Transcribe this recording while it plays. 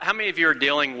How many of you are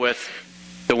dealing with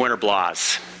the winter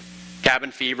blahs? Cabin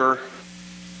fever?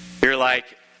 You're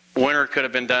like, winter could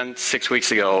have been done 6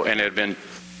 weeks ago and it had been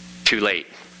too late.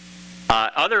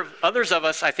 Others of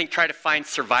us, I think, try to find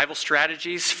survival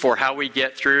strategies for how we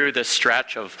get through this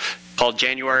stretch called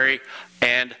January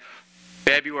and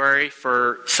February.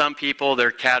 For some people,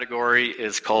 their category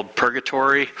is called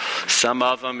purgatory. Some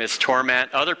of them is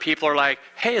torment. Other people are like,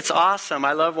 hey, it's awesome.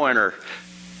 I love winter.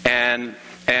 And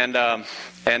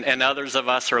others of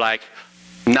us are like,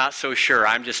 not so sure.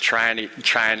 I'm just trying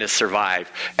to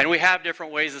survive. And we have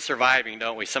different ways of surviving,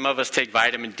 don't we? Some of us take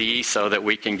vitamin D so that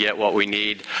we can get what we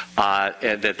need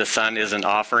that the sun isn't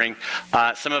offering.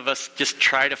 Some of us just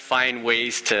try to find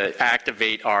ways to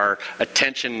activate our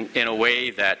attention in a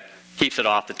way that keeps it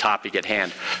off the topic at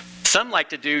hand. Some like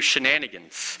to do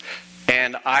shenanigans.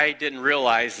 And I didn't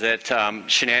realize that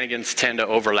shenanigans tend to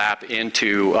overlap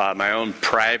into my own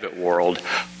private world.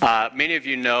 Many of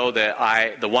you know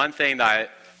that the one thing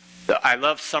that I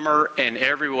love summer in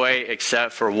every way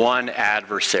except for one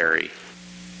adversary,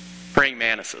 praying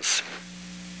mantises.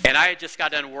 And I had just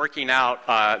got done working out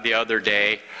the other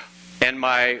day, and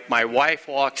my wife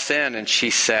walks in and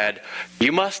she said,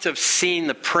 you must have seen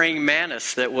the praying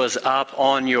mantis that was up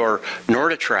on your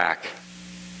NordicTrack.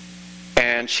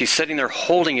 And she's sitting there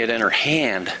holding it in her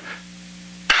hand.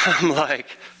 I'm like,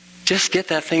 just get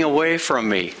that thing away from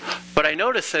me. But I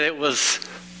noticed that it was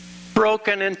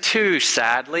broken in two,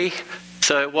 sadly.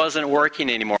 So it wasn't working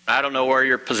anymore. I don't know where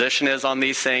your position is on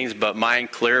these things, but mine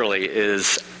clearly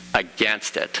is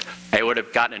against it. It would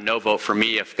have gotten a no vote for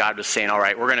me if God was saying, all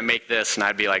right, we're going to make this. And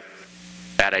I'd be like,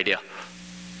 bad idea.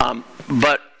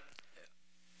 But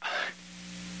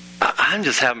I'm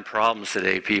just having problems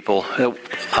today, people.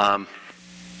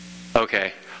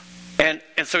 Okay. And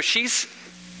so she's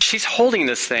holding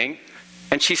this thing,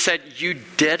 and she said, you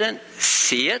didn't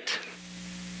see it?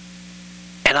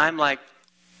 And I'm like,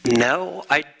 no,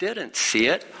 I didn't see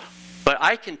it. But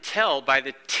I can tell by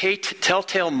the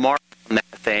telltale mark on that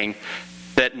thing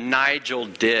that Nigel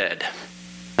did.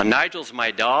 Now, Nigel's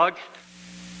my dog.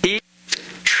 He's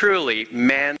truly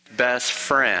man's best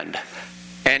friend.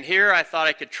 And here I thought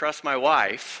I could trust my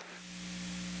wife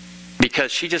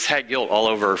because she just had guilt all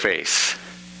over her face.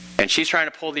 And she's trying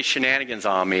to pull these shenanigans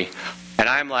on me. And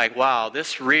I'm like, wow,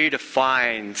 this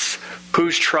redefines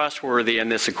who's trustworthy in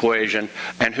this equation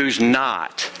and who's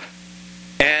not.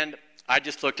 And I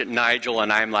just looked at Nigel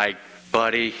and I'm like,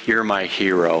 buddy, you're my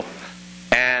hero.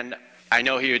 And I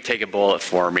know he would take a bullet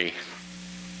for me.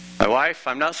 My wife,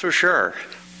 I'm not so sure.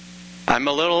 I'm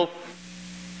a little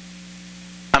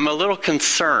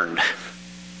concerned.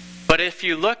 But if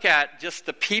you look at just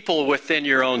the people within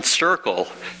your own circle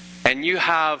and you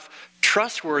have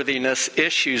trustworthiness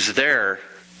issues there,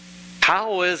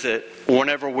 how is it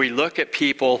whenever we look at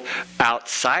people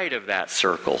outside of that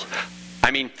circle?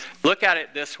 I mean, look at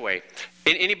it this way.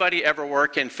 Anybody ever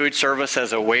work in food service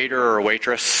as a waiter or a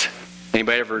waitress?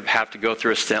 Anybody ever have to go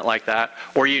through a stint like that?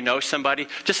 Or you know somebody?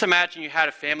 Just imagine you had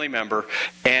a family member,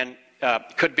 and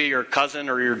could be your cousin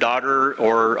or your daughter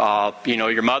or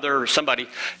your mother or somebody,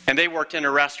 and they worked in a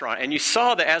restaurant. And you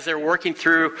saw that as they're working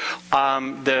through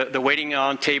the waiting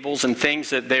on tables and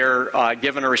things that they're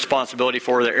given a responsibility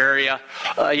for their area,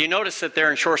 you notice that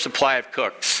they're in short supply of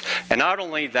cooks. And not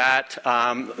only that,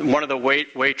 one of the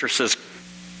waitresses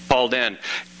called in.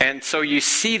 And so you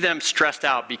see them stressed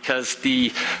out because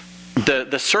the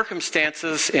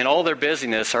circumstances in all their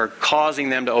busyness are causing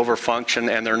them to overfunction,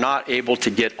 and they're not able to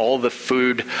get all the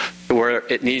food where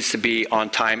it needs to be on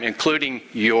time, including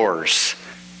yours.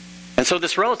 And so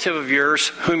this relative of yours,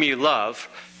 whom you love,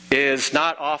 is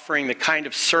not offering the kind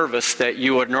of service that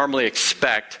you would normally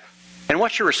expect. And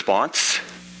what's your response?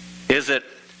 Is it,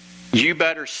 you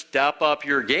better step up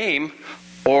your game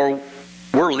or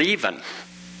we're leaving?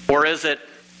 Or is it,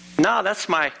 no, that's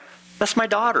my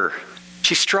daughter.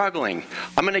 She's struggling.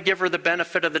 I'm going to give her the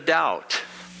benefit of the doubt.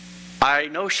 I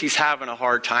know she's having a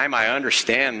hard time. I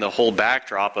understand the whole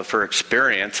backdrop of her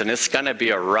experience, and it's going to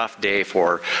be a rough day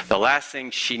for her. The last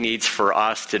thing she needs for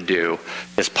us to do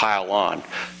is pile on.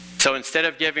 So instead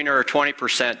of giving her a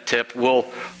 20% tip, we'll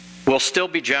still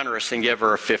be generous and give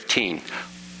her a 15.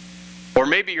 Or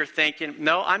maybe you're thinking,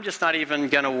 no, I'm just not even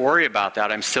going to worry about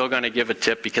that. I'm still going to give a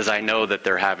tip because I know that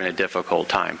they're having a difficult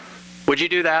time. Would you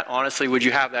do that? Honestly, would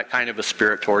you have that kind of a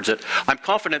spirit towards it? I'm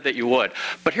confident that you would.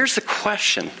 But here's the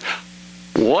question.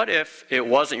 What if it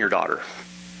wasn't your daughter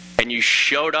and you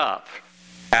showed up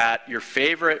at your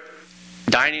favorite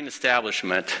dining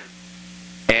establishment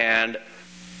and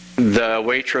the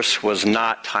waitress was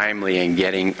not timely in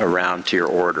getting around to your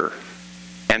order?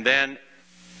 And then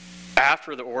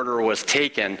after the order was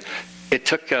taken, it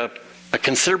took a a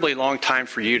considerably long time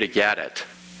for you to get it.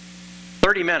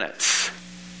 30 minutes.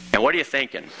 And what are you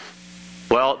thinking?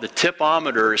 Well, the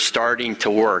tipometer is starting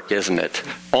to work, isn't it?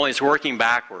 Only it's working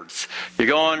backwards. You're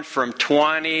going from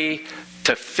 20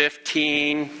 to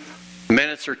 15.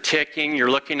 Minutes are ticking.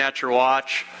 You're looking at your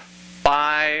watch.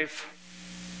 5,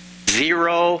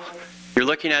 0. You're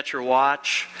looking at your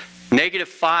watch.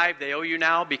 -5, they owe you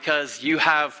now because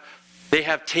they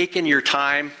have taken your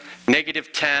time.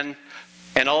 -10.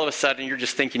 And all of a sudden, you're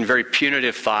just thinking very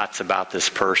punitive thoughts about this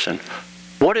person.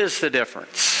 What is the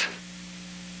difference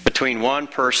between one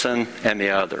person and the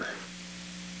other?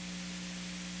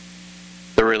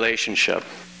 The relationship.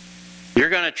 You're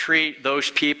going to treat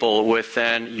those people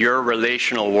within your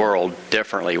relational world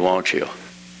differently, won't you?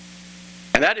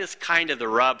 And that is kind of the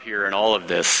rub here in all of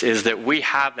this, is that we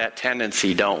have that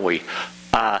tendency, don't we?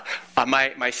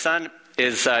 My son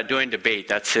is doing debate.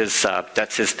 That's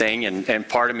his thing, and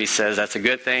part of me says that's a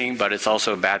good thing, but it's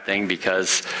also a bad thing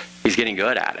because he's getting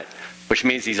good at it, which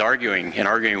means he's arguing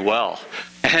well.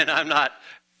 And I'm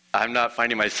not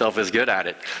finding myself as good at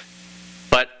it.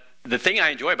 But the thing I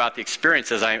enjoy about the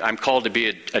experience is I'm called to be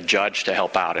a judge to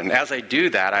help out, and as I do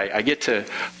that, I get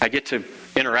to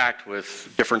interact with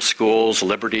different schools: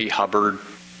 Liberty, Hubbard,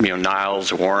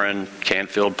 Niles, Warren,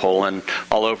 Canfield, Poland,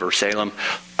 all over Salem,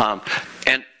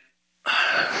 and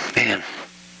man,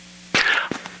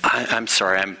 I'm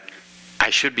sorry, I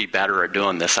should be better at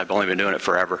doing this. I've only been doing it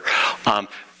forever,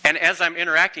 and as I'm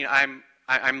interacting,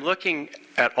 I'm looking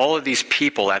at all of these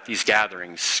people at these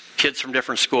gatherings, kids from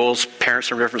different schools, parents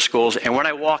from different schools, and when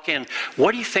I walk in,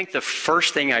 what do you think the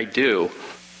first thing I do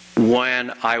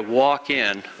when I walk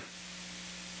in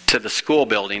to the school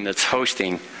building that's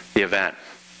hosting the event?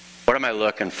 What am I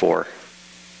looking for?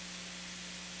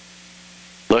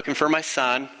 Looking for my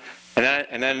son,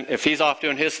 and then if he's off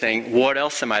doing his thing, what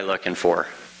else am I looking for?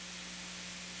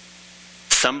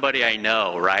 Somebody I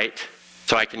know, right?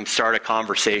 So I can start a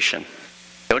conversation.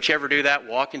 Don't you ever do that?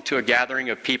 Walk into a gathering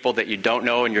of people that you don't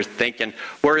know and you're thinking,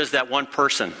 where is that one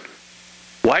person?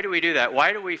 Why do we do that?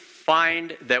 Why do we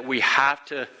find that we have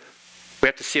to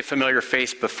see a familiar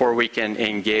face before we can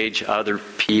engage other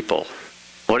people?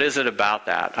 What is it about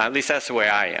that? At least that's the way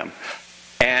I am.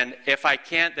 And if I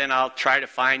can't, then I'll try to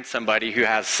find somebody who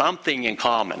has something in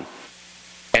common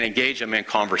and engage them in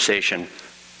conversation.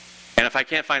 And if I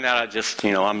can't find that, I just,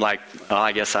 I'm like, well,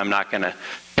 I guess I'm not going to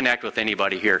connect with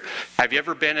anybody here. Have you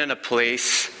ever been in a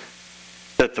place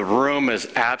that the room is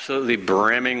absolutely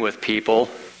brimming with people?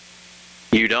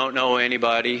 You don't know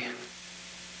anybody,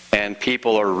 and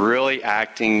people are really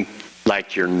acting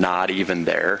like you're not even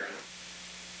there?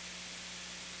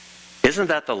 Isn't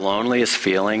that the loneliest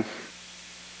feeling?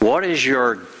 What is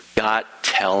your gut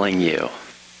telling you?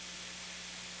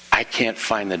 I can't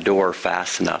find the door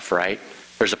fast enough, right?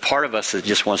 There's a part of us that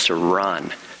just wants to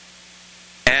run.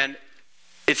 And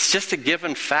it's just a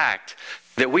given fact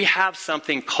that we have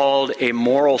something called a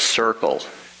moral circle,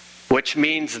 which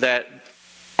means that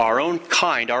our own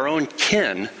kind, our own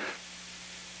kin,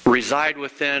 reside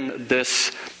within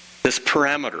this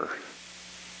perimeter.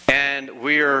 And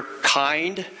we are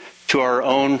kind to our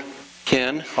own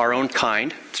kin, our own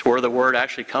kind. It's where the word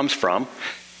actually comes from.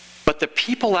 But the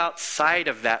people outside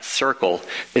of that circle,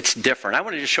 it's different. I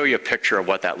want to just show you a picture of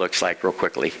what that looks like real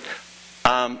quickly.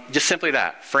 Just simply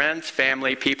that. Friends,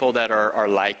 family, people that are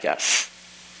like us.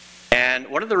 And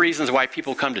one of the reasons why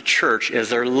people come to church is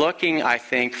they're looking, I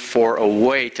think, for a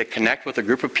way to connect with a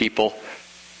group of people,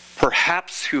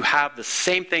 perhaps who have the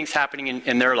same things happening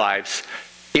in their lives,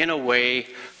 in a way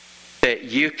that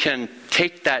you can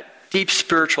take that deep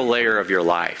spiritual layer of your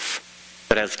life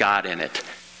that has God in it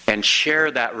and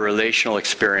share that relational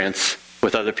experience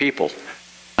with other people.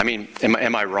 I mean,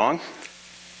 am I wrong?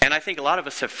 And I think a lot of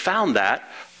us have found that,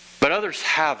 but others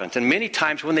haven't. And many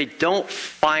times when they don't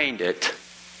find it,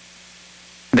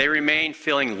 they remain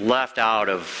feeling left out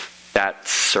of that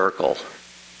circle.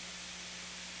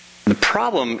 The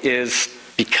problem is,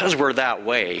 because we're that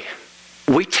way,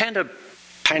 we tend to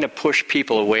kind of push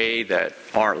people away that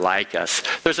aren't like us.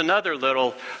 There's another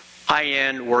little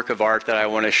high-end work of art that I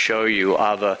want to show you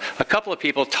of a couple of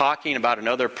people talking about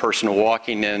another person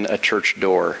walking in a church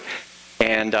door.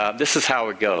 And this is how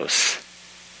it goes.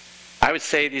 I would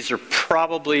say these are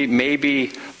probably maybe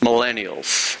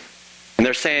millennials. And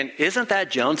they're saying, isn't that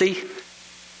Jonesy?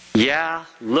 Yeah,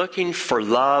 looking for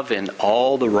love in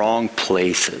all the wrong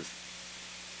places.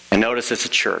 And notice it's a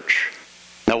church.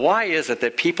 Now, why is it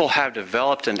that people have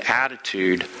developed an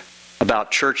attitude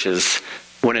about churches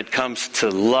when it comes to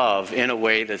love in a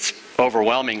way that's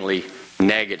overwhelmingly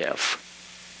negative?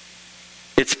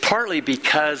 It's partly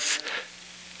because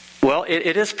Well,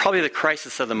 it is probably the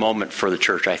crisis of the moment for the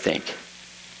church, I think.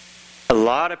 A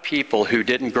lot of people who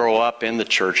didn't grow up in the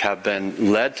church have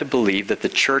been led to believe that the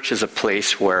church is a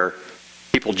place where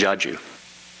people judge you.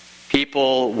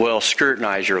 People will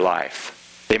scrutinize your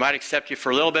life. They might accept you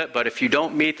for a little bit, but if you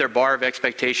don't meet their bar of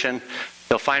expectation,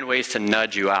 they'll find ways to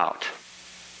nudge you out.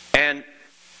 And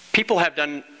people have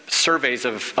done surveys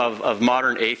of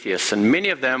modern atheists, and many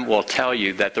of them will tell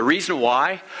you that the reason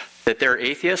why that they're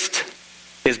atheist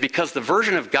is because the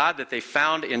version of God that they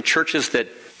found in churches that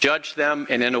judged them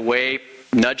and in a way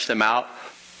nudged them out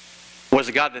was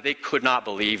a God that they could not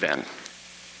believe in.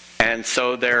 And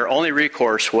so their only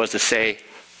recourse was to say,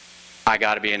 I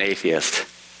got to be an atheist.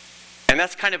 And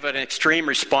that's kind of an extreme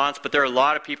response, but there are a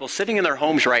lot of people sitting in their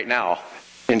homes right now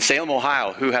in Salem,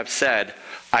 Ohio, who have said,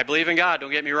 I believe in God,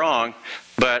 don't get me wrong,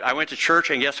 but I went to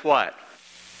church and guess what?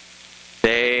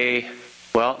 They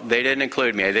didn't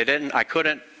include me. I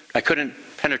couldn't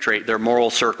penetrate their moral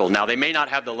circle. Now, they may not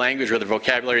have the language or the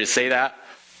vocabulary to say that,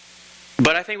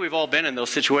 but I think we've all been in those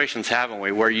situations, haven't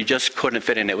we, where you just couldn't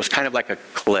fit in. It was kind of like a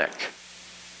clique.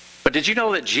 But did you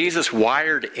know that Jesus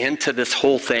wired into this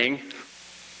whole thing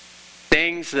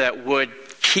things that would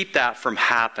keep that from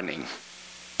happening?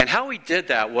 And how he did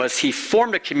that was he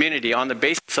formed a community on the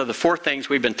basis of the four things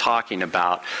we've been talking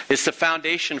about. It's the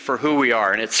foundation for who we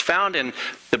are. And it's found in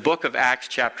the book of Acts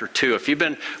chapter 2. If you've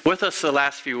been with us the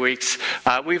last few weeks,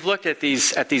 we've looked at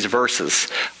these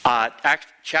verses. Acts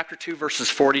chapter 2, verses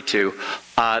 42.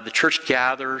 The church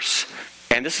gathers,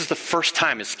 and this is the first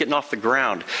time it's getting off the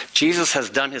ground. Jesus has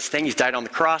done his thing. He's died on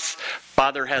the cross.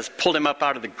 Father has pulled him up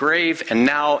out of the grave, and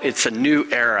now it's a new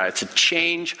era. It's a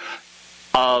change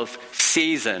of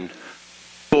season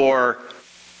for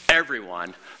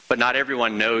everyone, but not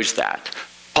everyone knows that.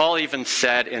 Paul even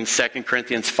said in 2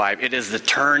 Corinthians 5, it is the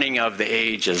turning of the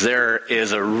ages. There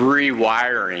is a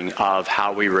rewiring of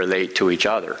how we relate to each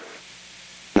other.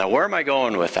 Now, where am I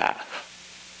going with that?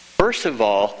 First of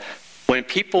all, when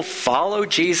people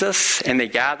followed Jesus and they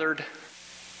gathered,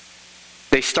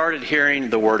 they started hearing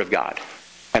the Word of God.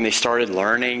 And they started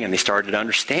learning and they started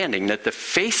understanding that the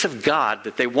face of God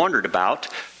that they wondered about,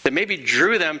 that maybe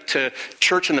drew them to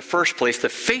church in the first place, the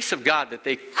face of God that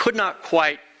they could not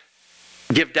quite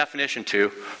give definition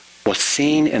to, was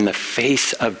seen in the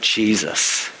face of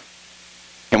Jesus.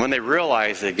 And when they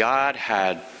realized that God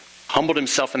had humbled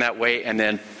himself in that way and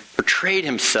then portrayed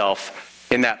himself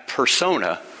in that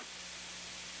persona,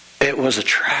 it was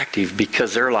attractive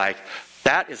because they're like,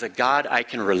 that is a God I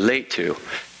can relate to.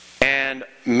 And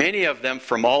many of them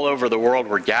from all over the world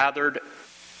were gathered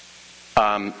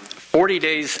 40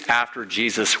 days after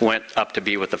Jesus went up to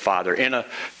be with the Father in a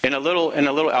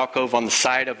little alcove on the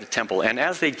side of the temple. And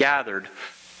as they gathered,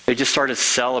 they just started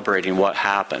celebrating what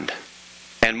happened.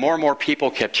 And more people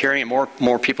kept hearing, and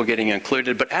more people getting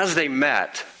included. But as they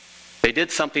met, they did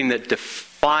something that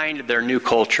defined their new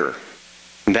culture.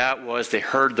 And that was they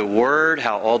heard the word,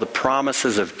 how all the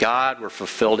promises of God were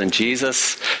fulfilled in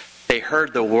Jesus. They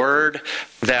heard the word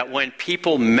that when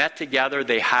people met together,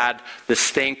 they had this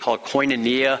thing called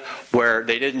koinonia, where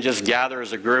they didn't just gather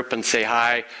as a group and say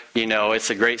hi, it's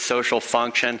a great social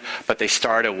function, but they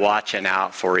started watching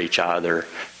out for each other.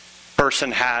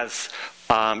 Person has,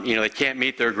 they can't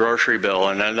meet their grocery bill,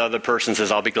 and another person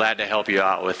says, I'll be glad to help you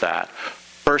out with that.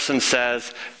 Person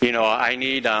says, I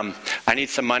need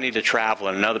some money to travel,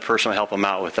 and another person will help them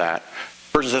out with that.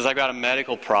 Person says, I've got a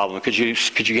medical problem. Could you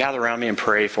gather around me and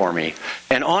pray for me?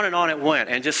 And on it went.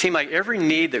 And it just seemed like every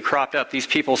need that cropped up, these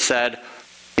people said,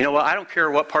 you know what, I don't care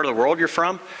what part of the world you're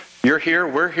from. You're here,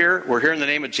 we're here in the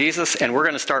name of Jesus, and we're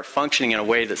going to start functioning in a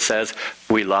way that says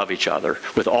we love each other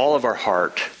with all of our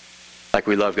heart, like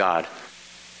we love God.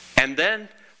 And then,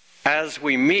 as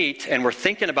we meet and we're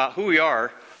thinking about who we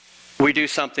are, we do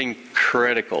something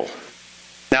critical.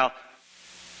 Now,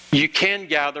 you can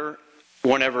gather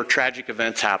whenever tragic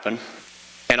events happen,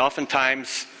 and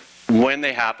oftentimes when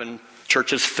they happen,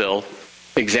 churches fill.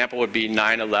 Example would be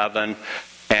 9/11,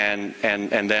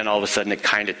 and then all of a sudden it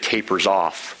kind of tapers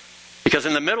off. Because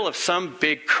in the middle of some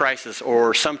big crisis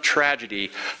or some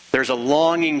tragedy, there's a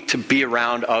longing to be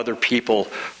around other people,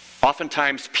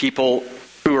 oftentimes people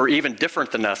who are even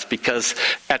different than us, because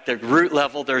at the root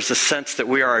level there's a sense that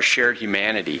we are a shared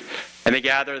humanity. And they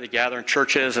gather in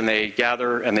churches, and they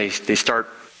gather and they start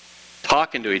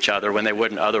talking to each other when they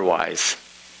wouldn't otherwise.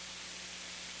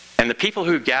 And the people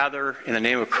who gather in the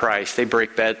name of Christ, they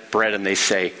break bread and they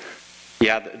say,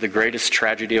 yeah, the greatest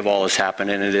tragedy of all has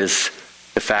happened, and it is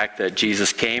the fact that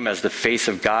Jesus came as the face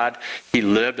of God. He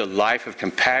lived a life of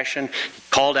compassion. He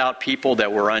called out people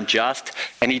that were unjust,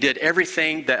 and he did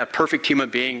everything that a perfect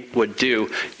human being would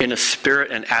do in a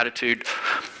spirit and attitude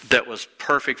that was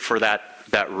perfect for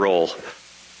that role.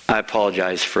 I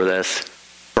apologize for this.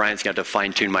 Brian's got to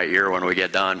fine-tune my ear when we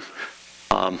get done.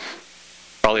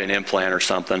 Probably an implant or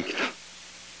something.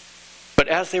 But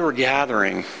as they were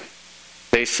gathering,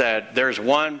 they said, there's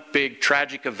one big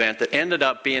tragic event that ended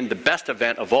up being the best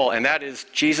event of all, and that is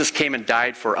Jesus came and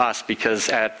died for us, because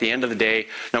at the end of the day,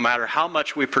 no matter how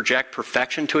much we project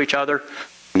perfection to each other,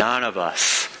 none of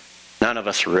us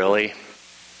really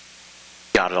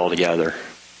got it all together.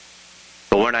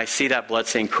 But when I see that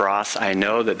bloodstained cross, I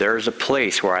know that there's a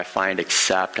place where I find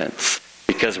acceptance,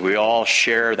 because we all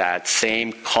share that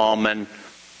same common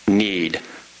need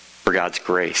for God's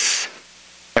grace.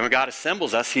 And when God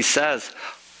assembles us, he says,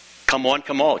 come one,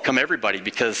 come all, come everybody,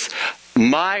 because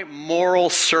my moral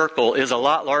circle is a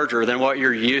lot larger than what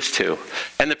you're used to.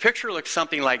 And the picture looks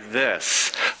something like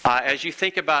this. As you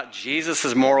think about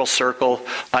Jesus' moral circle,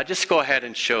 just go ahead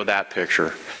and show that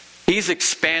picture. He's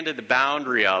expanded the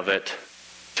boundary of it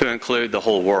to include the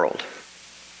whole world.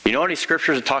 You know any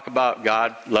scriptures that talk about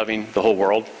God loving the whole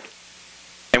world?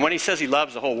 And when he says he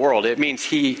loves the whole world, it means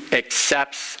he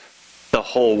accepts the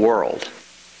whole world.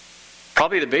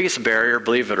 Probably the biggest barrier,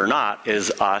 believe it or not, is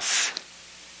us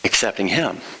accepting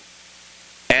him.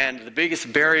 And the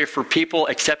biggest barrier for people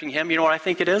accepting him, you know what I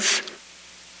think it is?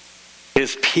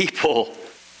 Is people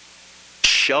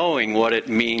showing what it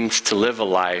means to live a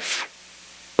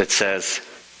life that says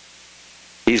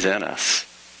he's in us.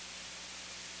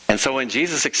 And so when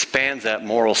Jesus expands that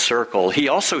moral circle, he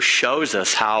also shows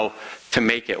us how to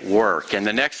make it work. And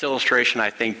the next illustration, I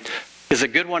think, is a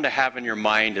good one to have in your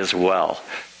mind as well.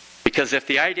 Because if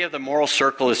the idea of the moral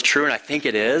circle is true, and I think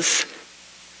it is,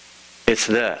 it's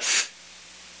this.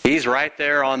 He's right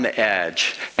there on the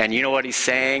edge. And you know what he's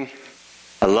saying?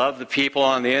 I love the people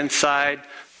on the inside.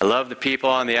 I love the people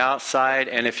on the outside.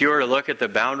 And if you were to look at the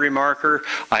boundary marker,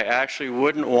 I actually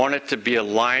wouldn't want it to be a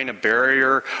line, a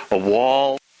barrier, a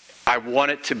wall. I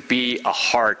want it to be a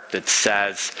heart that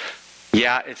says,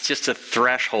 yeah, it's just a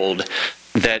threshold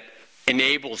that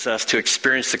enables us to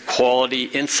experience the quality,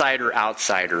 insider,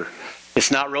 outsider.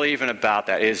 It's not really even about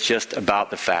that. It's just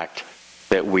about the fact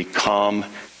that we come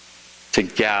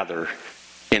together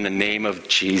in the name of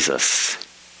Jesus.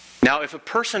 Now, if a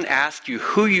person asked you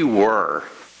who you were,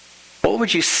 what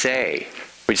would you say?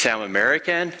 Would you say, I'm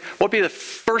American? What would be the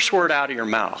first word out of your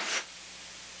mouth?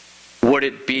 Would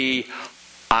it be,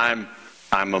 I'm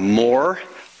a Moor?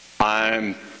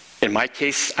 In my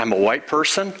case, I'm a white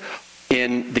person.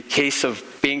 In the case of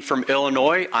being from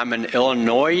Illinois, I'm an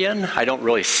Illinoisan. I don't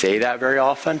really say that very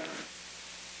often.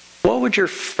 What would your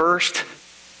first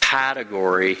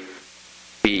category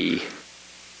be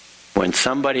when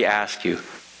somebody asked you,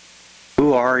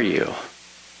 who are you?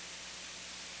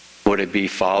 Would it be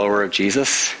follower of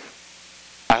Jesus?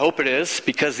 I hope it is,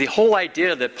 because the whole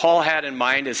idea that Paul had in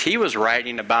mind as he was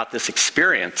writing about this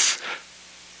experience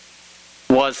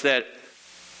was that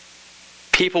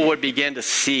people would begin to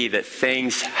see that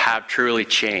things have truly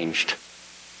changed.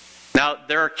 Now,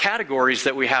 there are categories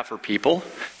that we have for people.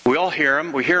 We all hear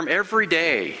them. We hear them every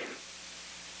day.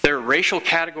 There are racial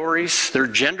categories. There are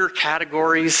gender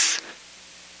categories.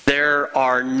 There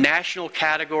are national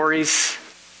categories.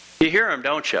 You hear them,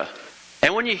 don't you?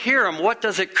 And when you hear them, what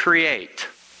does it create?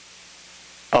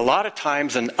 A lot of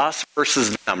times an us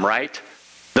versus them, right?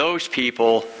 Those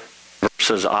people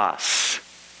versus us.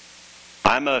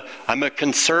 I'm a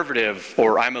conservative,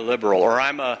 or I'm a liberal, or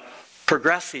I'm a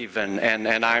progressive,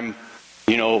 and I'm,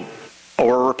 or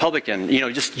a Republican.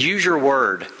 Just use your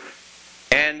word.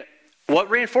 And what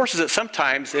reinforces it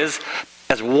sometimes is,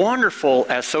 as wonderful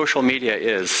as social media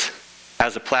is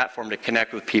as a platform to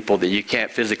connect with people that you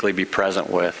can't physically be present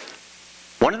with,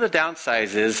 one of the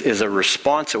downsides is a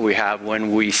response that we have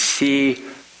when we see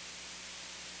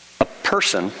a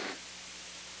person.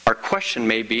 Our question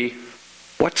may be,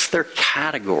 what's their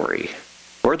category?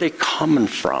 Where are they coming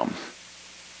from?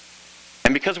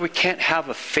 And because we can't have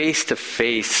a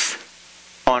face-to-face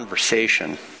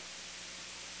conversation,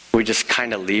 we just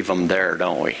kind of leave them there,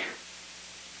 don't we?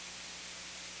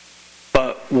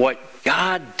 But what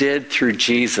God did through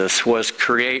Jesus was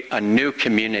create a new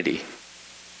community.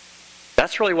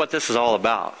 That's really what this is all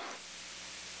about.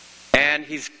 And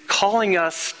he's calling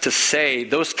us to say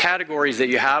those categories that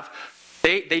you have,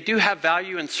 they do have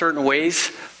value in certain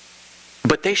ways,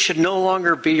 but they should no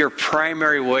longer be your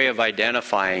primary way of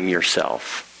identifying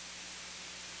yourself.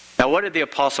 Now, what did the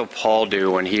Apostle Paul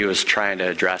do when he was trying to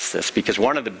address this? Because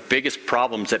one of the biggest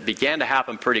problems that began to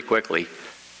happen pretty quickly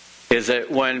is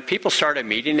that when people started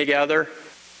meeting together,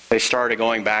 they started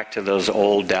going back to those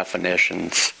old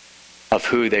definitions of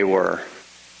who they were.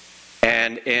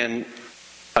 And in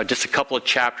just a couple of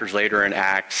chapters later in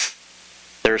Acts,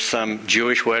 There's some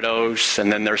Jewish widows,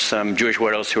 and then there's some Jewish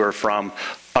widows who are from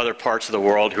other parts of the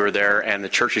world who are there, and the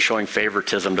church is showing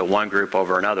favoritism to one group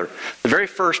over another. The very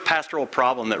first pastoral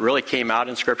problem that really came out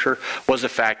in Scripture was the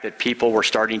fact that people were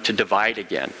starting to divide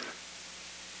again.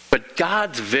 But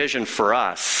God's vision for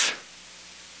us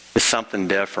is something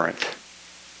different.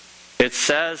 It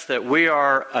says that we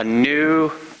are a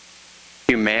new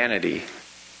humanity.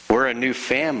 We're a new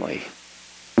family.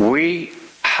 We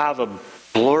have a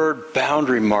blurred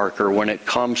boundary marker when it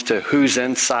comes to who's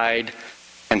inside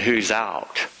and who's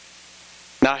out.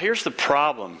 Now here's the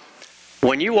problem.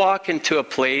 When you walk into a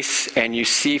place and you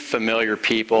see familiar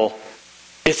people,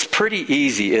 it's pretty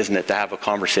easy, isn't it, to have a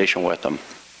conversation with them?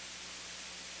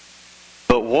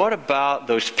 But what about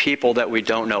those people that we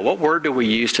don't know? What word do we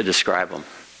use to describe them?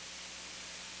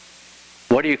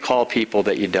 What do you call people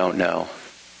that you don't know?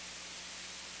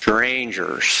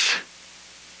 Strangers.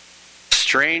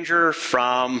 Stranger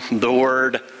from the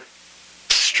word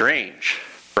strange,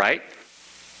 right?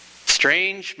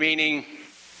 Strange meaning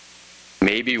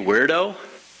maybe weirdo,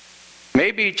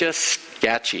 maybe just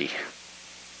sketchy,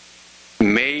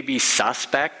 maybe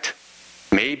suspect,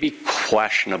 maybe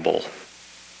questionable,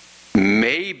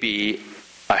 maybe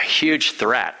a huge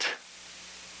threat.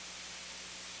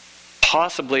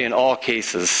 Possibly in all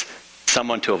cases,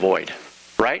 someone to avoid,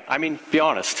 right? I mean, be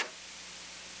honest.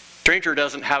 Stranger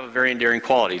doesn't have a very endearing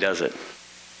quality, does it?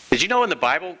 Did you know in the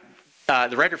Bible,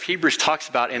 the writer of Hebrews talks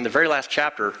about in the very last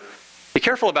chapter, be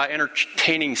careful about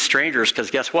entertaining strangers,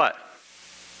 because guess what?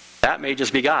 That may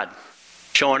just be God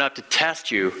showing up to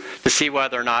test you to see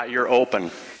whether or not you're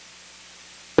open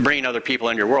to bringing other people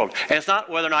into your world. And it's not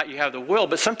whether or not you have the will,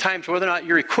 but sometimes whether or not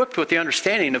you're equipped with the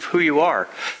understanding of who you are.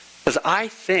 Because I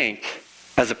think,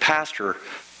 as a pastor,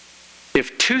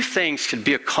 if two things could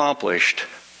be accomplished,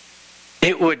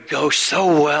 it would go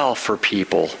so well for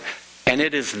people. And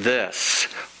it is this.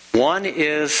 One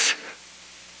is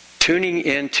tuning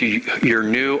into your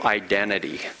new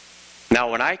identity.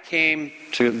 Now, when I came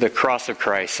to the cross of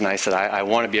Christ and I said, I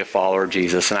want to be a follower of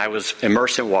Jesus, and I was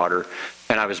immersed in water,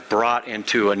 and I was brought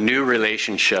into a new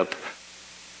relationship,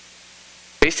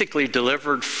 basically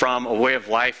delivered from a way of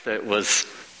life that was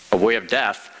a way of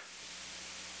death,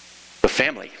 the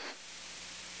family.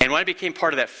 And when I became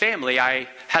part of that family, I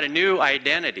had a new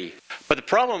identity. But the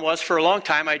problem was, for a long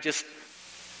time, I just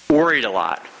worried a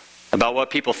lot about what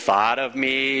people thought of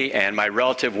me, and my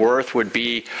relative worth would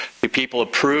be, do people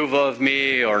approve of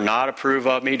me or not approve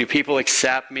of me? Do people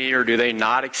accept me or do they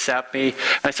not accept me?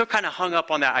 And I still kind of hung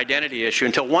up on that identity issue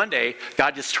until one day,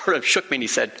 God just sort of shook me and he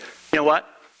said, you know what?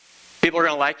 People are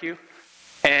going to like you,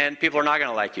 and people are not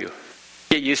going to like you.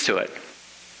 Get used to it.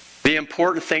 The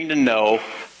important thing to know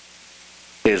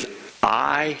is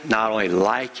I not only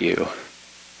like you,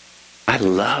 I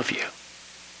love you.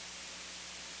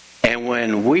 And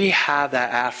when we have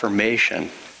that affirmation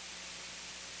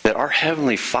that our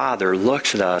Heavenly Father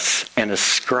looks at us and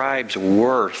ascribes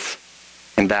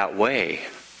worth in that way,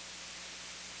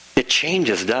 it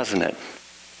changes, doesn't it?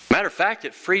 Matter of fact,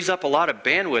 it frees up a lot of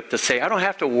bandwidth to say, I don't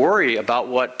have to worry about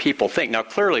what people think. Now,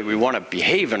 clearly, we want to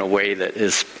behave in a way that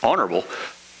is honorable.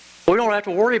 But we don't have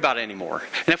to worry about it anymore.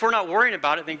 And if we're not worrying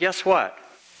about it, then guess what?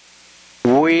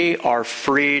 We are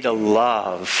free to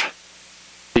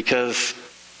love because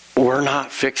we're not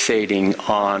fixating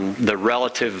on the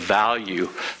relative value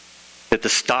that the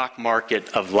stock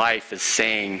market of life is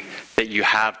saying that you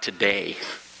have today.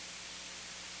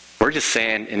 We're just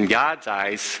saying, in God's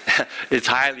eyes, it's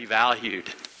highly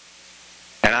valued.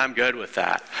 And I'm good with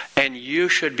that. And you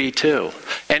should be too.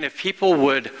 And if people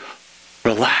would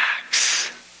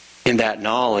relax in that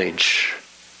knowledge,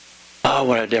 oh,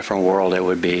 what a different world it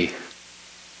would be.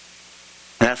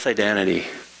 And that's identity.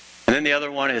 And then the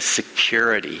other one is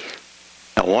security.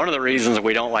 Now, one of the reasons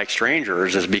we don't like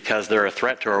strangers is because they're a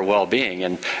threat to our well-being.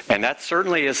 And that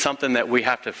certainly is something that we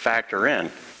have to factor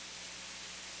in.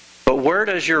 But where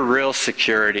does your real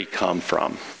security come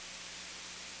from?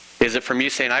 Is it from you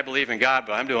saying, I believe in God,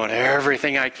 but I'm doing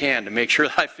everything I can to make sure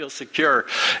that I feel secure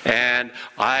and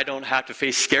I don't have to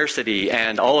face scarcity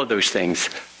and all of those things?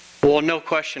 Well, no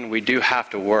question, we do have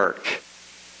to work.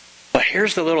 But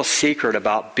here's the little secret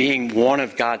about being one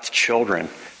of God's children.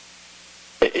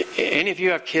 Any of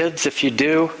you have kids? If you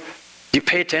do you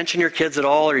pay attention to your kids at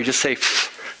all? Or you just say,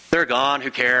 they're gone,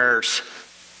 who cares?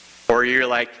 Or you're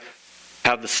like,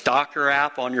 have the stalker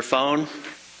app on your phone,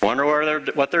 wonder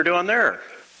what they're doing there.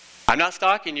 I'm not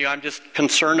stalking you, I'm just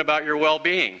concerned about your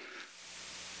well-being.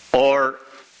 Or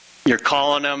you're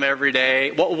calling them every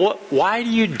day. Why do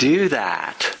you do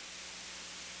that?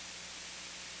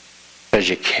 Because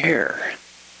you care.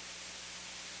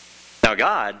 Now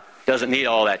God doesn't need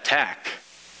all that tech.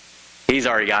 He's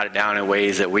already got it down in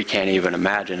ways that we can't even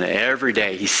imagine. And every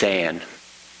day he's saying,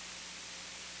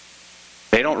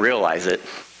 they don't realize it,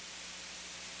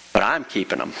 but I'm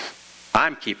keeping them.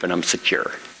 I'm keeping them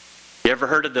secure. You ever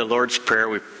heard of the Lord's Prayer?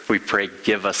 We pray,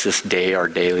 give us this day our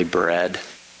daily bread.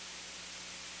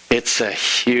 It's a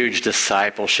huge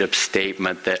discipleship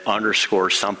statement that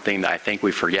underscores something that I think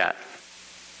we forget.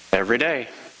 Every day,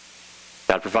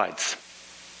 God provides.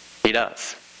 He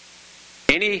does.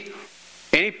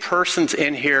 Any persons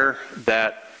in here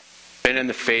that been in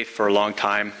the faith for a long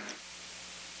time,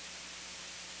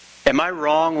 am I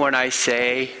wrong when I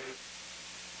say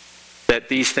that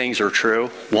these things are true?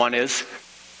 One is,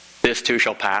 this too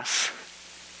shall pass.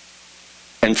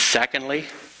 And secondly,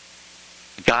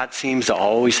 God seems to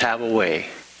always have a way.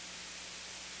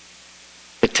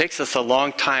 It takes us a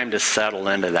long time to settle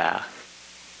into that.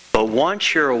 But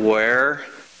once you're aware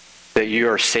that you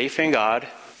are safe in God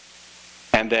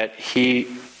and that He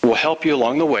will help you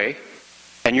along the way,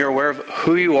 and you're aware of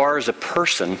who you are as a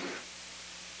person,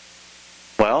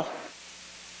 well,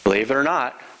 believe it or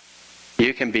not,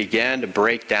 you can begin to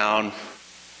break down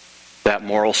that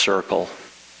moral circle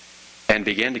and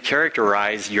begin to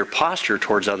characterize your posture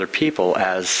towards other people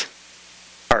as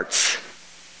hearts,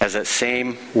 as that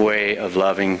same way of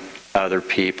loving other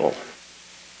people.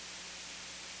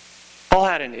 Paul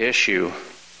had an issue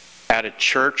at a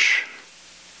church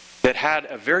that had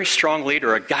a very strong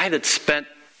leader, a guy that spent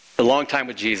a long time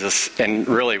with Jesus and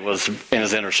really was in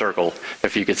his inner circle,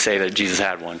 if you could say that Jesus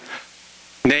had one.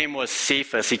 Name was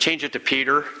Cephas. He changed it to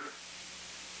Peter.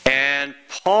 And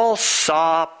Paul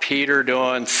saw Peter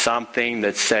doing something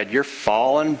that said, you're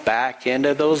falling back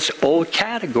into those old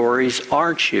categories,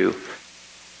 aren't you?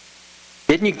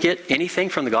 Didn't you get anything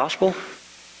from the gospel?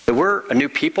 That we're a new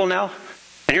people now?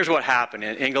 And here's what happened.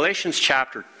 In Galatians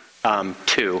chapter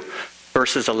 2,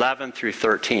 verses 11 through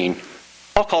 13,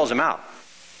 Paul calls him out.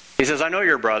 He says, I know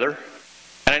you're a brother,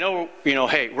 and I know,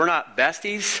 hey, we're not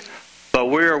besties, but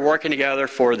we're working together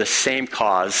for the same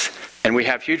cause, and we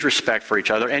have huge respect for each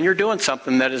other, and you're doing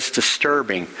something that is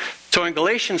disturbing. So in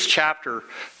Galatians chapter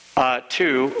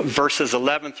 2, verses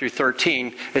 11 through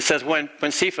 13, it says, when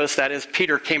Cephas, that is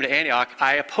Peter, came to Antioch,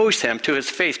 I opposed him to his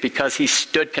face because he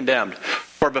stood condemned.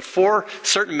 For before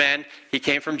certain men, he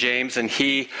came from James, and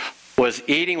he was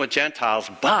eating with Gentiles,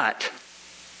 but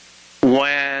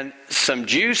when some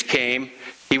Jews came,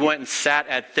 he went and sat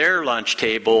at their lunch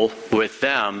table with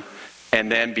them, and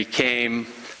then became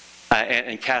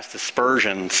and cast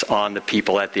aspersions on the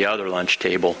people at the other lunch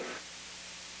table.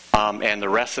 And the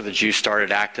rest of the Jews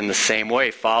started acting the same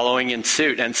way, following in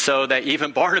suit. And so that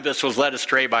even Barnabas was led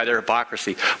astray by their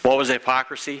hypocrisy. What was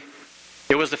hypocrisy?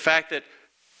 It was the fact that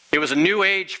it was a new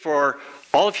age for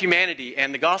all of humanity,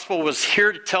 and the gospel was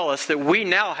here to tell us that we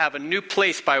now have a new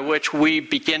place by which we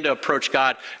begin to approach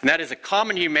God, and that is a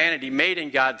common humanity made in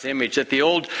God's image, that the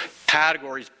old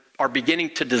categories are beginning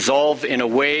to dissolve in a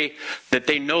way that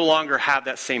they no longer have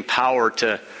that same power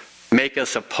to make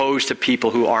us opposed to people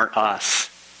who aren't us.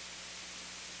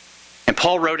 And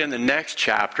Paul wrote in the next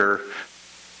chapter,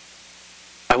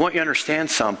 I want you to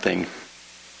understand something,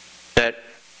 that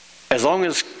as long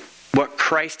as what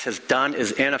Christ has done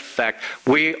is in effect,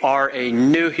 we are a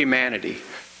new humanity.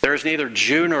 There is neither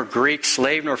Jew nor Greek,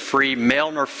 slave nor free, male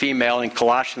nor female. In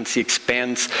Colossians, he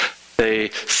expands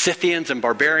the Scythians and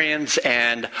barbarians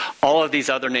and all of these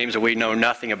other names that we know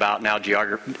nothing about now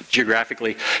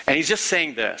geographically. And he's just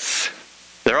saying this.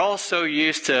 They're all so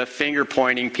used to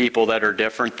finger-pointing people that are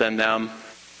different than them.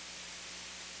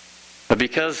 But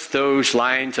because those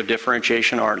lines of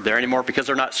differentiation aren't there anymore, because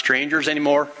they're not strangers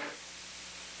anymore,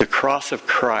 the cross of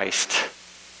Christ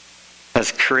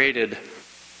has created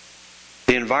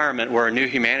the environment where a new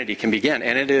humanity can begin.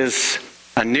 And it is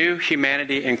a new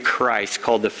humanity in Christ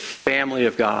called the family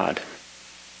of God.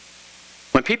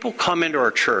 When people come into our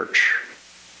church,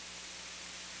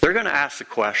 they're going to ask the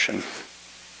question,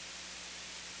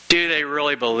 do they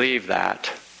really believe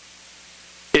that?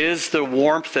 Is the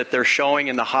warmth that they're showing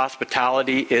in the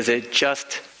hospitality, is it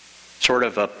just sort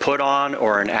of a put on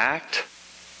or an act?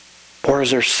 Or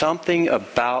is there something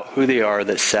about who they are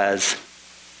that says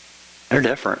they're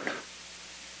different?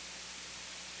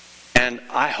 And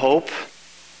I hope,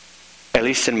 at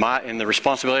least in the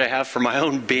responsibility I have for my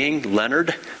own being,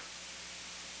 Leonard,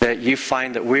 that you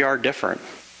find that we are different.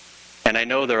 And I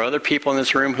know there are other people in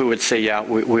this room who would say, yeah,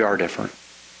 we are different.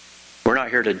 We're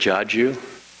not here to judge you.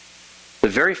 The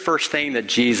very first thing that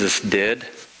Jesus did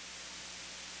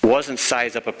wasn't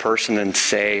size up a person and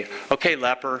say, okay,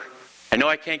 leper, I know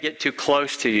I can't get too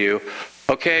close to you.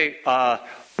 Okay,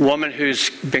 woman who's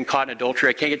been caught in adultery,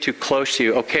 I can't get too close to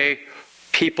you. Okay,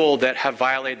 people that have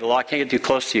violated the law, I can't get too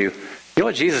close to you. You know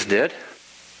what Jesus did?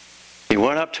 He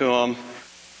went up to him,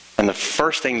 and the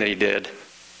first thing that he did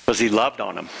was he loved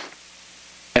on him.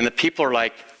 And the people are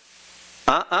like,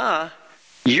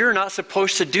 you're not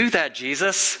supposed to do that,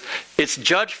 Jesus. It's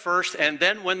judge first, and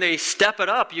then when they step it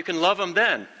up, you can love them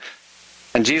then.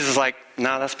 And Jesus is like,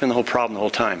 no, that's been the whole problem the whole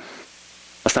time.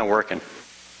 That's not working.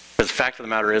 Because the fact of the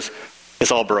matter is,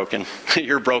 it's all broken.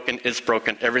 You're broken, it's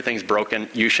broken, everything's broken.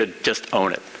 You should just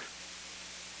own it.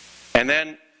 And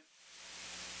then,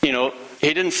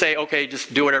 he didn't say, okay,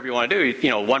 just do whatever you want to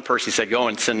do. One person said, go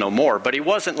and sin no more. But he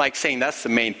wasn't like saying that's the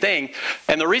main thing.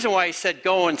 And the reason why he said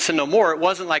go and sin no more, it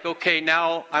wasn't like, okay,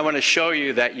 now I want to show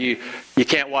you that you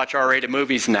can't watch R-rated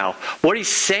movies now. What he's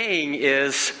saying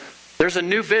is there's a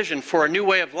new vision for a new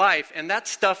way of life. And that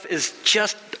stuff is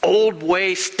just old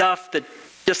way stuff that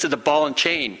just is a ball and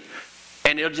chain.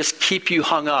 And it'll just keep you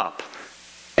hung up.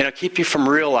 And it'll keep you from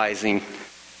realizing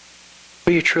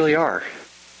who you truly are.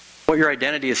 What your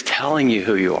identity is telling you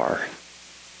who you are.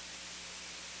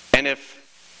 And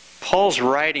if Paul's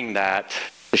writing that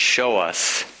to show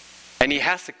us, and he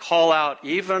has to call out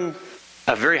even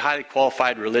a very highly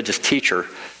qualified religious teacher,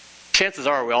 chances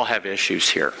are we all have issues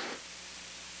here.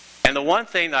 And the one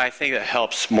thing that I think that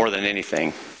helps more than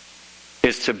anything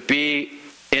is to be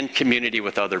in community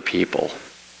with other people.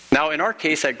 Now, in our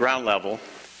case at ground level,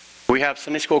 we have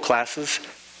Sunday school classes,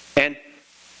 and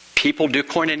people do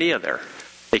koinonia there.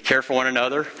 They care for one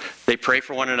another. They pray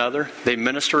for one another. They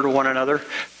minister to one another.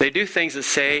 They do things that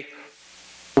say,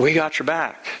 we got your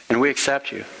back, and we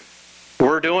accept you.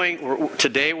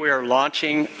 Today we are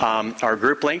launching our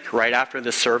group link right after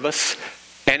this service,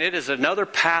 and it is another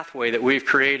pathway that we've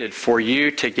created for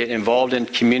you to get involved in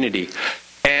community.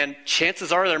 And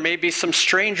chances are there may be some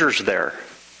strangers there.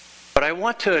 But I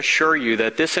want to assure you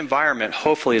that this environment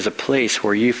hopefully is a place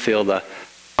where you feel the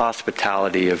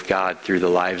hospitality of God through the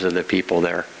lives of the people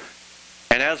there.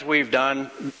 And as we've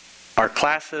done our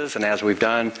classes and as we've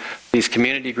done these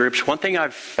community groups, one thing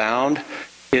I've found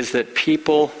is that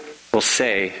people will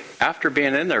say, after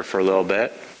being in there for a little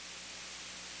bit,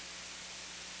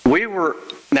 we were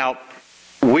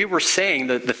saying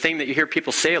the thing that you hear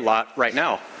people say a lot right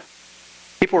now.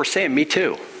 People were saying, me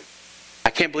too. I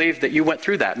can't believe that you went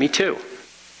through that. Me too.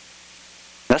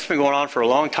 That's been going on for a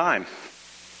long time.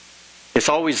 It's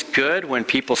always good when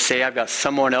people say, I've got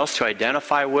someone else to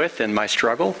identify with in my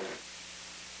struggle.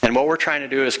 And what we're trying to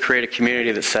do is create a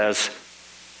community that says,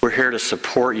 we're here to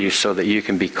support you so that you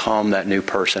can become that new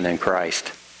person in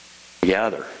Christ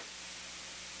together.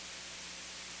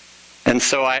 And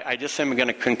so I just am going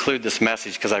to conclude this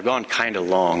message because I've gone kind of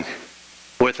long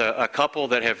with a couple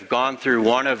that have gone through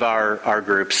one of our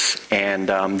groups, and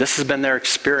this has been their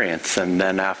experience. And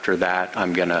then after that,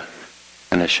 I'm going to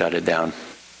shut it down.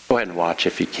 Go ahead and watch,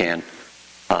 if you can,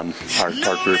 our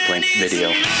group link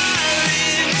video.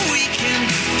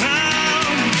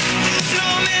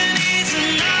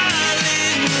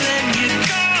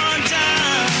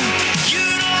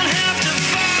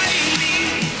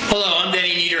 Hello, I'm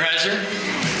Denny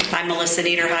Niederheiser. I'm Melissa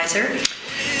Niederheiser.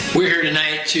 We're here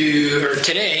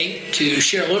today to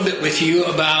share a little bit with you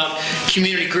about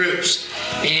community groups.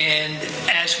 And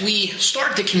as we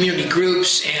start the community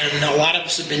groups, and a lot of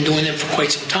us have been doing them for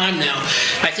quite some time now,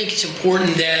 I think it's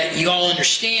important that you all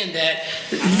understand that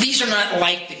these are not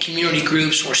like the community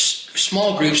groups or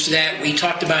small groups that we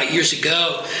talked about years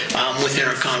ago within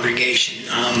our congregation.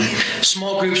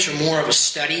 Small groups are more of a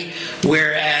study,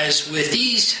 whereas with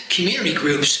these community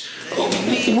groups,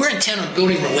 we're intent on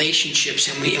building relationships,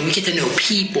 and we get to know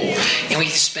people, and we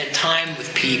get to spend time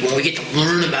with people, and we get to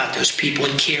learn about those people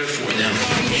and care for them.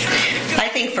 I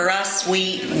think for us,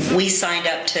 we signed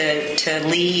up to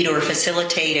lead or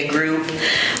facilitate a group.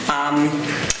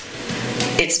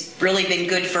 It's really been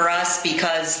good for us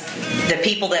because the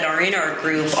people that are in our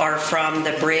group are from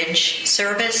the Bridge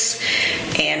service,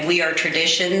 and we are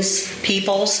traditions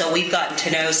people, so we've gotten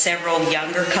to know several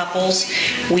younger couples.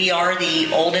 We are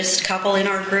the oldest couple in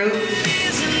our group.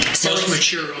 So most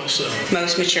mature also.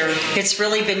 Most mature. It's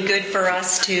really been good for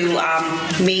us to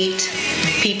meet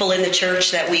people in the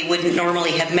church that we wouldn't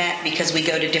normally have met because we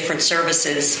go to different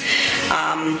services.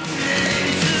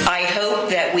 I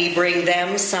hope that we bring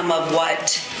them some of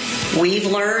what we've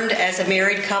learned as a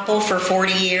married couple for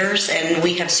 40 years, and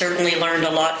we have certainly learned a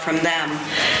lot from them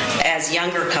as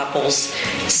younger couples.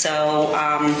 So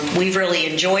we've really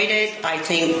enjoyed it. I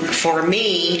think for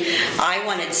me, I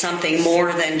wanted something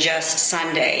more than just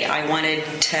Sunday. I wanted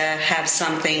to have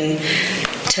something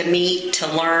to meet, to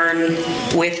learn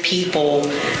with people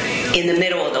in the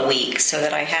middle of the week so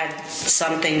that I had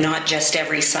something not just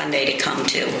every Sunday to come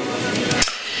to.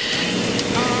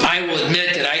 I will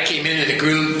admit that I came into the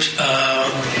group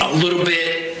a little bit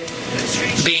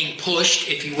pushed,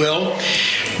 if you will.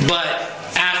 But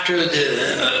after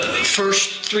the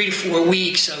first 3 to 4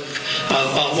 weeks of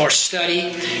our study,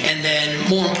 and then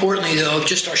more importantly, though,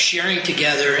 just our sharing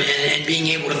together and being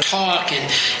able to talk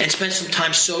and spend some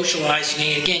time socializing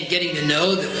and, again, getting to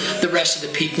know the rest of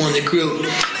the people in the group,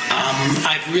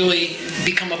 I've really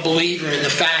become a believer in the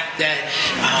fact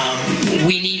that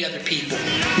we need other people.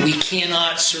 We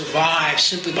cannot survive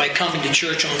simply by coming to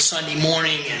church on Sunday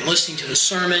morning and listening to the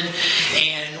sermon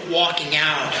and walking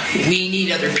out. We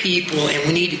need other people, and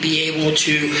we need to be able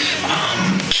to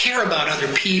care about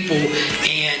other people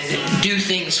and do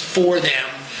things for them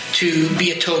to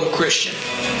be a total Christian.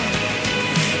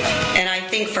 And I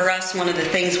think for us, one of the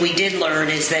things we did learn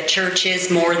is that church is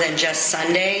more than just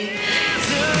Sunday.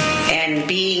 And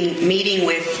meeting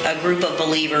with a group of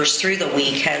believers through the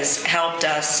week has helped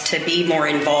us to be more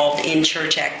involved in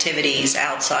church activities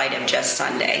outside of just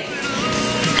Sunday.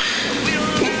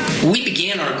 We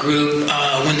began our group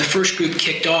when the first group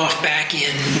kicked off back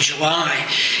in July,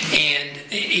 and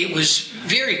it was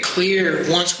very clear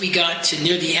once we got to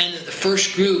near the end of the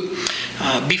first group,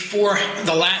 before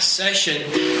the last session,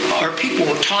 our people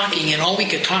were talking, and all we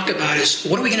could talk about is,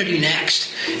 what are we going to do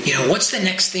next? What's the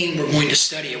next thing we're going to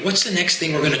study? What's the next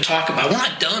thing we're going to talk about? We're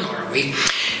not done, are we?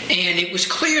 And it was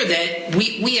clear that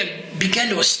we had begun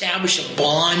to establish a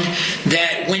bond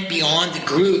that went beyond the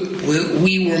group.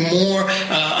 We were more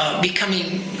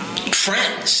becoming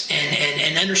friends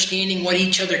and understanding what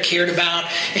each other cared about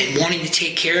and wanting to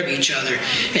take care of each other.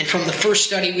 And from the first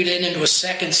study, we led into a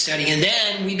second study, and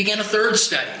then we began a third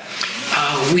study.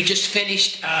 We just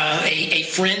finished a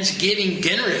Friendsgiving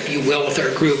dinner, if you will, with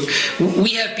our group.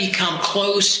 We have become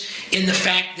close in the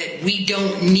fact that we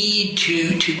don't need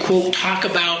to quote, talk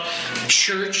about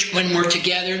church when we're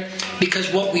together,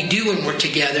 because what we do when we're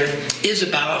together is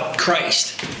about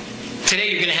Christ. Today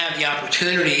you're going to have the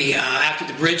opportunity after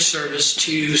the bridge service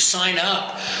to sign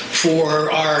up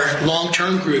for our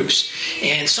long-term groups.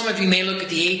 And some of you may look at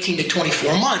the 18 to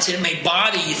 24 months and it may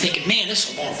bother you thinking, man, this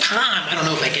is a long time. I don't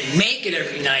know if I can make it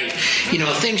every night.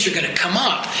 Things are going to come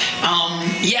up.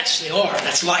 Yes, they are.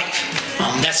 That's life.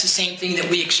 That's the same thing that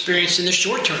we experienced in the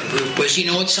short-term group was,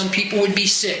 some people would be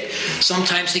sick.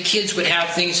 Sometimes the kids would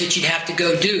have things that you'd have to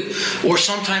go do. Or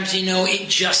sometimes, it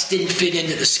just didn't fit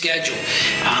into the schedule.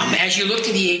 As you look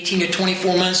to the 18 to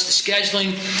 24 months, the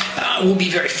scheduling will be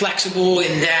very flexible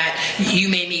in that you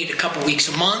may meet a couple weeks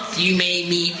a month. You may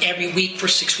meet every week for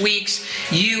 6 weeks.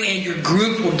 You and your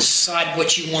group will decide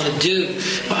what you want to do.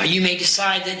 You may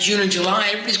decide that June and July,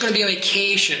 everybody's going to be on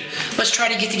vacation. Let's try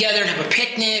to get together and have a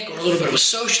picnic or a little bit of a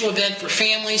social event for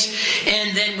families.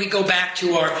 And then we go back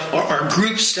to our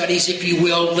group studies, if you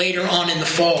will, later on in the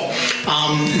fall.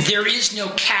 There is no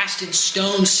cast in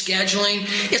stone scheduling.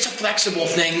 It's a flexible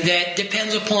thing that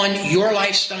depends upon your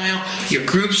lifestyle, your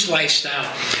group's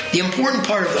lifestyle. The important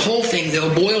part of the whole thing,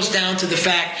 though, boils down to the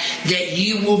fact that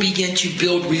you will begin to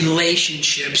build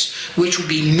relationships which will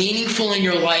be meaningful in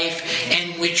your life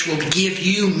and which will give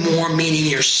you more meaning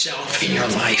yourself in your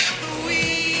life.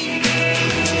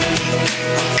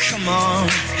 Come on.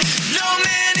 No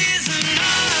man is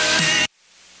an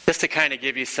Just to kind of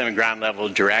give you some ground level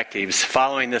directives,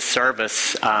 following this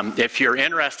service, if you're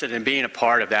interested in being a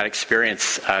part of that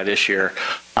experience this year,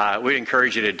 we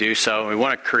encourage you to do so. We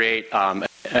want to create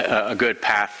a good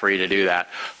path for you to do that.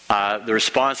 The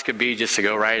response could be just to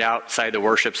go right outside the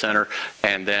worship center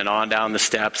and then on down the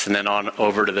steps and then on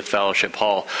over to the fellowship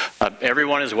hall.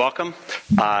 Everyone is welcome.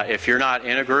 If you're not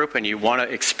in a group and you want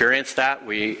to experience that,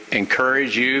 we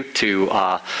encourage you to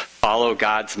follow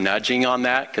God's nudging on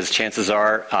that, because chances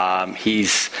are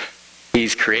He's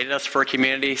created us for a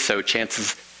community, so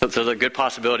the good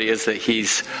possibility is that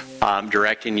He's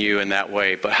directing you in that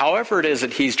way. But however it is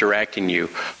that He's directing you,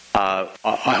 I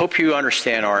hope you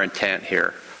understand our intent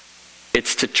here.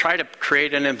 It's to try to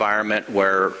create an environment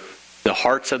where the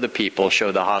hearts of the people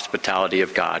show the hospitality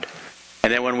of God.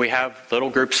 And then when we have little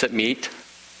groups that meet,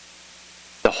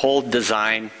 the whole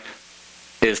design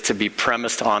is to be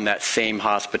premised on that same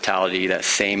hospitality, that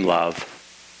same love,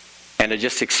 and to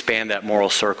just expand that moral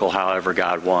circle however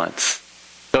God wants.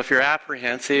 So if you're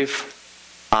apprehensive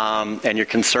and you're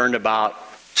concerned about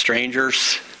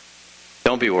strangers,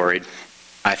 don't be worried.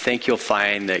 I think you'll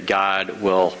find that God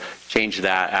will change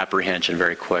that apprehension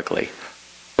very quickly.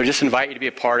 So just invite you to be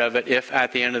a part of it. If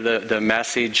at the end of the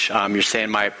message you're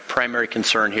saying my primary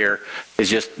concern here is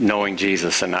just knowing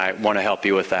Jesus, and I want to help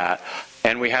you with that.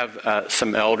 And we have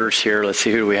some elders here. Let's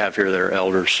see, who do we have here that are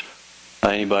elders?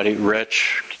 Anybody?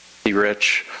 Rich,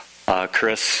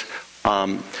 Chris,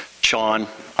 Sean.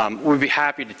 We'd be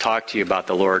happy to talk to you about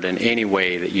the Lord in any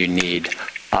way that you need.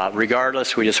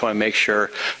 Regardless, we just want to make sure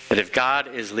that if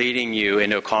God is leading you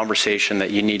into a conversation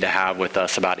that you need to have with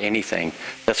us about anything,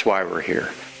 that's why we're here.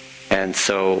 And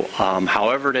so,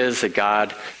 however it is that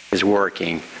God is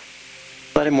working,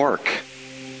 let him work.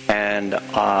 And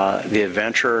the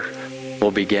adventure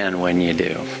will begin when you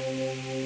do.